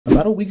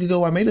About a week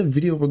ago, I made a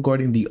video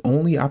regarding the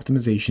only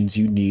optimizations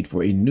you need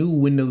for a new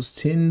Windows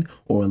 10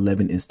 or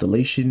 11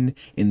 installation,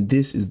 and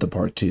this is the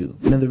part 2.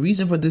 Now, the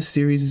reason for this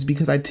series is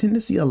because I tend to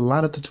see a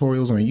lot of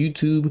tutorials on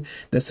YouTube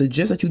that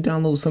suggest that you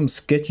download some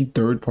sketchy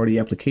third-party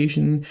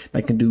application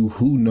that can do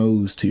who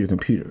knows to your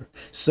computer.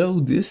 So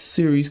this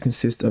series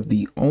consists of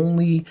the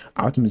only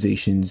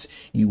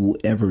optimizations you will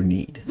ever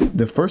need.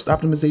 The first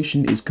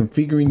optimization is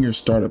configuring your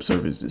startup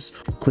services.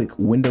 Click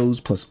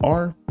Windows plus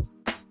R.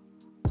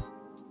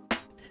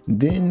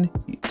 Then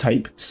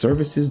type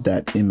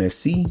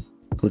services.msc,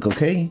 click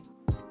OK,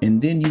 and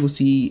then you will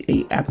see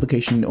a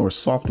application or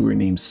software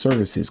named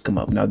services come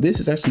up. Now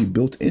this is actually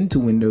built into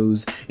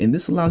Windows, and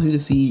this allows you to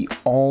see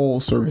all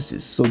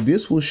services. So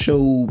this will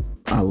show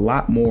a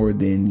lot more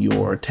than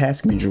your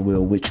task manager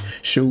will, which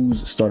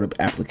shows startup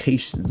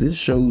applications. This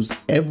shows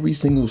every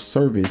single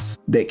service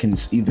that can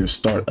either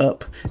start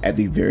up at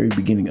the very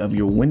beginning of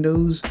your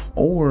Windows,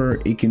 or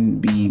it can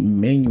be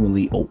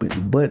manually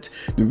opened. But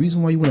the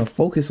reason why you want to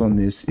focus on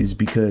this is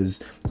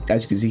because,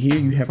 as you can see here,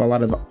 you have a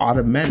lot of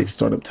automatic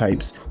startup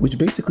types, which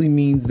basically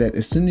means that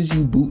as soon as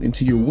you boot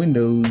into your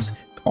Windows,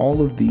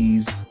 all of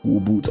these will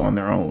boot on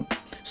their own.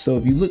 So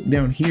if you look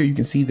down here, you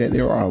can see that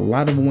there are a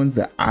lot of ones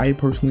that I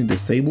personally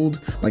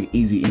disabled, like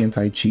Easy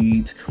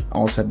Anti-Cheat. I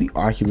also have the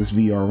Oculus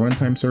VR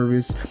runtime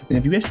service. And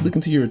if you actually look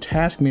into your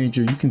task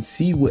manager, you can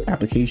see what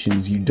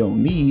applications you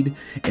don't need,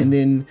 and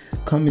then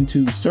come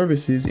into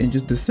services and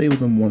just disable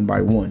them one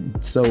by one.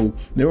 So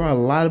there are a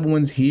lot of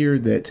ones here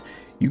that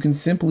you can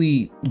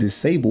simply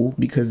disable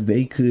because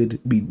they could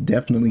be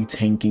definitely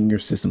tanking your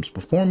system's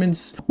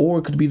performance, or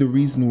it could be the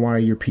reason why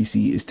your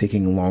PC is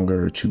taking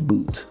longer to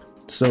boot.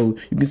 So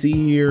you can see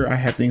here, I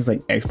have things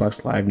like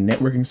Xbox Live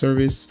networking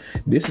service.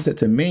 This is set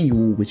to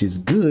manual, which is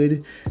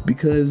good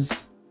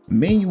because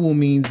manual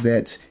means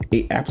that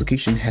an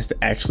application has to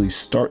actually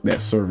start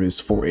that service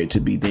for it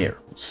to be there.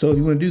 So if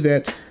you want to do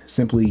that,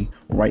 simply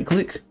right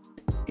click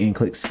and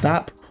click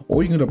stop,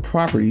 or you can go to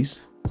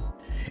properties,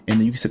 and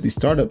then you can set the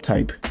startup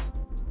type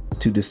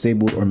to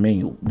disabled or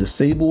manual.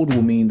 Disabled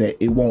will mean that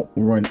it won't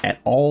run at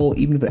all,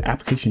 even if the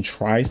application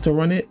tries to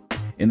run it.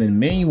 And then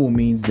manual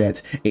means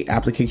that a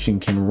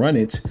application can run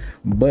it,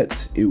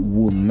 but it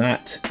will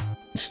not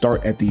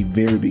start at the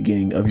very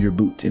beginning of your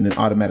boot. And then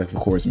automatic, of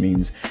course,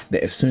 means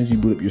that as soon as you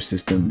boot up your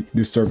system,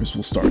 the service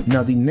will start.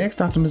 Now, the next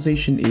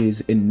optimization is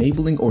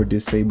enabling or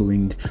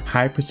disabling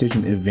high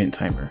precision event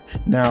timer.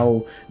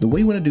 Now, the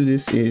way you want to do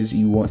this is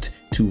you want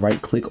to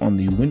right click on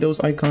the Windows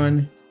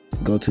icon,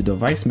 go to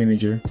device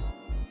manager,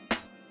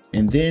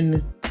 and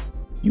then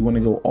you want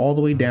to go all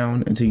the way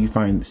down until you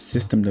find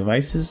system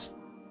devices.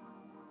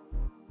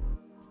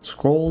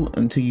 Scroll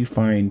until you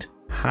find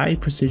high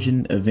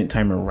precision event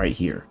timer right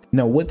here.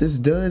 Now what this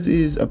does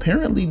is,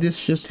 apparently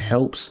this just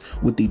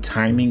helps with the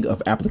timing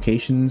of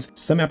applications.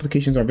 Some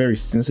applications are very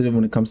sensitive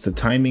when it comes to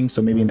timing,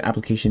 so maybe an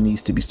application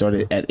needs to be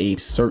started at a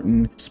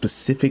certain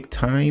specific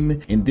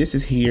time, and this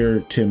is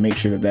here to make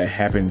sure that that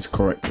happens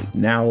correctly.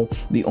 Now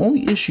the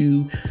only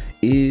issue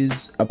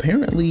is,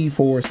 apparently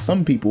for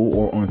some people,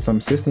 or on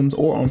some systems,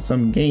 or on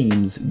some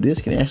games,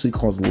 this can actually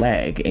cause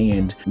lag,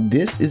 and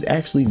this is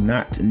actually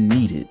not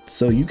needed.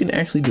 So you can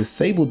actually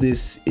disable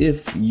this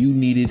if you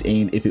need it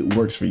and if it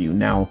works for you.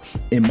 Now,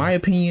 in my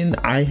opinion,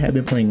 I have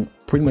been playing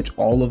pretty much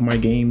all of my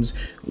games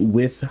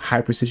with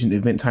high precision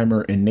event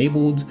timer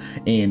enabled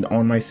and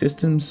on my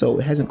system, so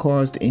it hasn't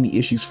caused any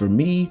issues for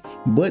me.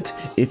 But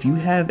if you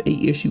have a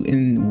issue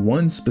in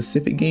one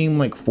specific game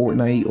like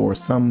Fortnite or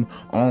some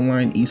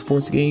online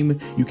esports game,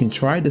 you can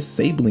try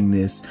disabling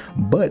this.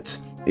 But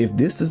if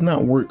this does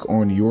not work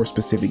on your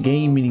specific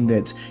game, meaning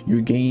that your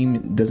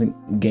game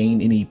doesn't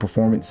gain any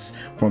performance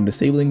from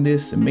disabling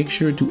this, make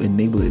sure to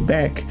enable it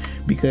back,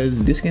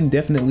 because this can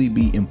definitely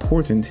be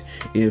important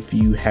if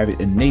you have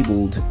it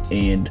enabled.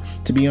 And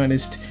to be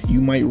honest,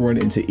 you might run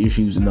into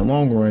issues in the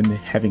long run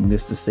having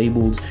this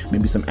disabled.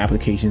 Maybe some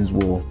applications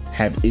will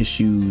have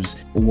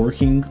issues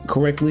working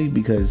correctly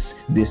because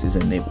this is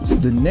enabled.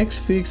 The next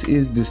fix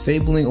is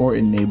disabling or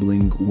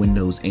enabling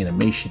Windows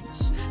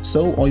animations.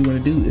 So all you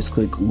want to do is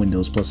click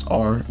Windows plus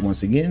R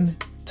once again,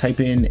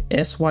 type in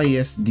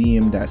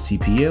sysdm.cpl,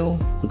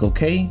 click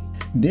OK.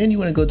 Then you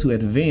want to go to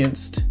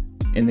advanced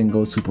and then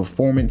go to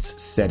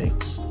performance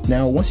settings.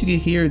 Now once you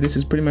get here, this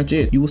is pretty much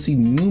it. You will see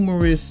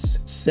numerous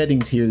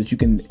settings here that you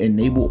can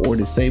enable or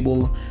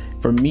disable.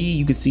 For me,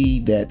 you can see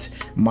that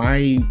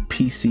my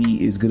PC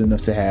is good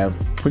enough to have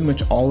pretty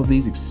much all of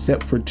these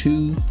except for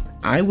 2.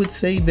 I would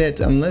say that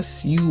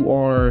unless you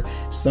are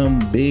some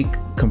big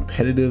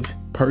competitive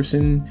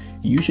person,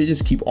 you should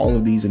just keep all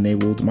of these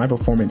enabled. My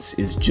performance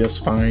is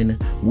just fine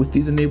with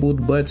these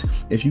enabled, but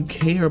if you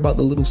care about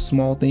the little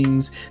small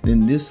things, then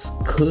this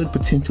could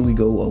potentially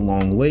go a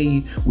long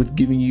way with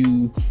giving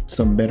you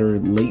some better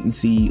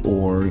latency,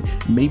 or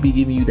maybe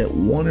giving you that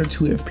 1 or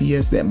 2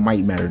 FPS that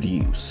might matter to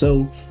you.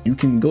 So you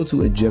can go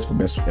to adjust for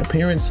best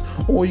appearance,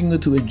 or you can go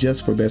to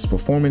adjust for best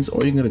performance,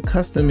 or you can go to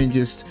custom and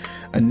just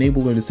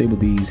enable or disable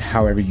these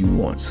however you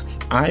want.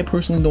 I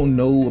personally don't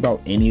know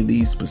about any of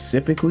these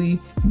specifically,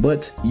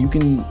 but you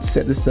can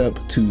set this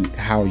up to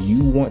how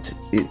you want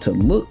it to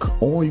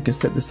look, or you can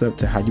set this up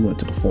to how you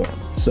want it to perform.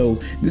 So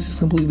this is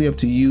completely up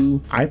to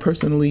you. I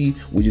personally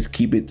would just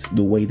keep it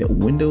the way that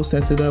Windows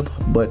sets it up.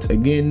 But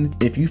again,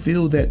 if you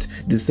feel that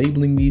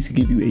disabling these can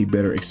give you a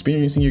better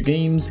experience in your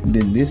games,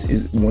 then this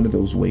is one of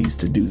those ways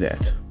to do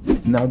that.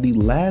 Now, the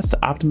last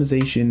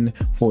optimization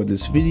for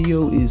this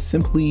video is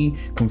simply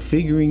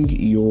configuring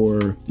your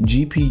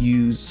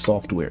GPU's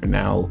software.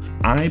 Now,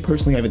 I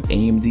personally have an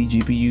AMD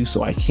GPU,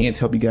 so I can't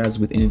help you guys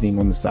with anything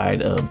on the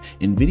side of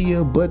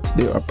NVIDIA, but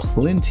there are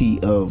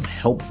plenty of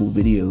helpful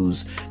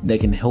videos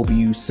that can help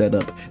you set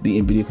up the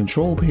NVIDIA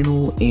control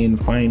panel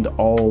and find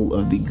all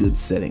of the good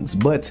settings.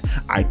 But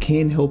I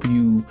can help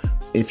you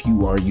if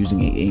you are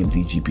using an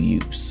AMD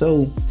GPU.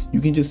 So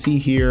you can just see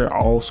here,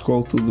 I'll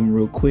scroll through them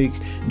real quick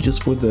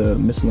just for the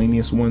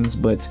miscellaneous ones,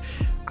 but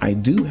I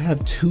do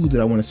have two that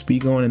I want to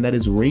speak on, and that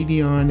is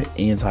Radeon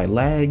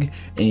Anti-Lag,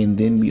 and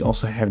then we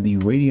also have the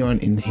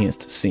Radeon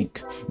Enhanced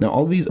Sync. Now,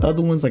 all these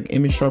other ones like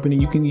image sharpening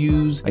you can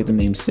use, like the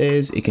name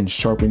says, it can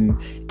sharpen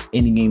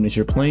any game that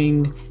you're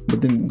playing,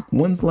 but then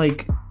ones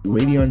like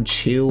Radeon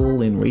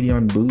Chill and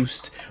Radeon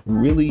Boost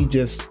really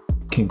just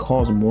can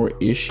cause more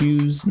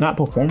issues, not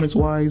performance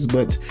wise,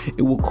 but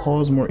it will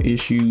cause more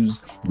issues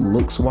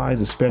looks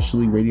wise,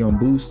 especially Radeon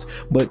Boost.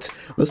 But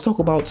let's talk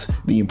about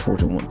the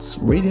important ones.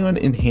 Radeon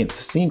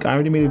Enhanced Sync, I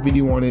already made a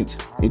video on it.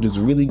 It is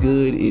really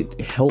good.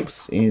 It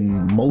helps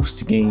in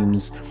most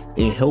games.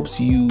 It helps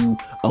you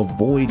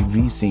avoid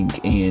VSync,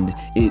 and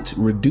it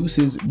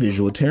reduces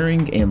visual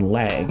tearing and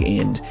lag,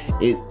 and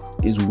it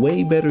is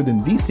way better than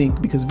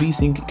VSync because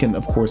VSync can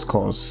of course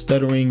cause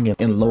stuttering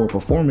and lower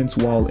performance,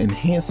 while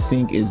Enhanced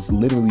Sync is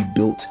literally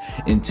built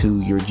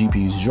into your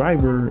GPU's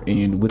driver,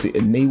 and with it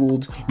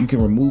enabled you can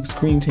remove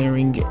screen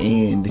tearing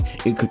and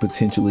it could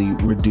potentially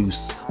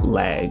reduce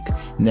lag.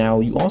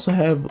 Now, you also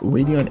have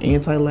Radeon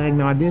Anti-Lag.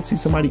 Now, I did see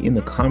somebody in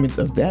the comments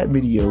of that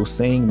video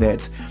saying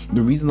that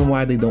the reason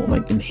why they don't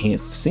like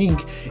Enhanced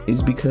Sync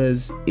is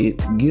because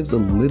it gives a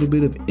little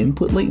bit of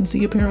input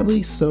latency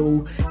apparently.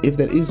 So if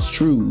that is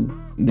true,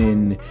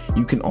 then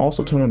you can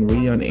also turn on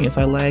Radeon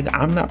Anti-Lag.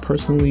 I'm not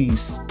personally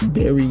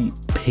very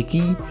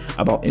picky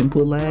about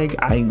input lag.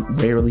 I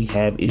rarely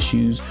have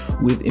issues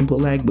with input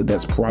lag, but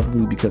that's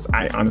probably because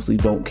I honestly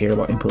don't care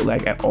about input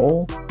lag at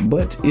all.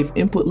 But if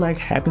input lag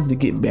happens to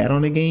get bad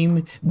on a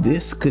game,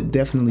 this could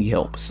definitely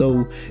help.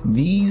 So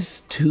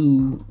these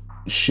two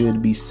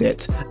should be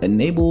set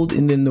enabled,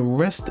 and then the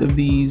rest of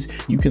these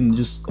you can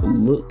just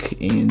look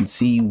and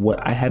see what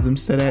I have them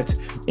set at.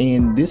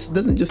 And this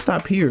doesn't just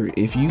stop here.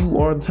 If you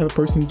are the type of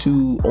person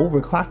to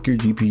overclock your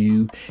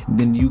GPU,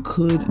 then you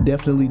could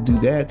definitely do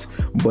that,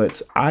 but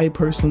I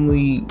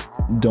personally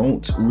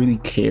don't really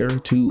care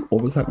to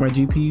overclock my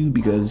GPU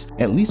because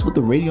at least with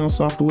the Radeon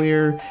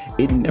software,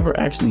 it never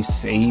actually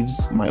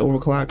saves my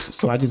overclocks,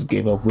 so I just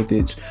gave up with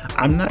it.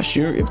 I'm not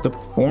sure if the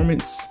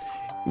performance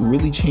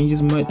really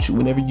changes much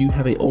whenever you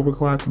have a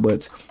overclock,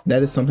 but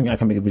that is something I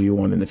can make a video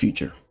on in the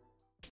future.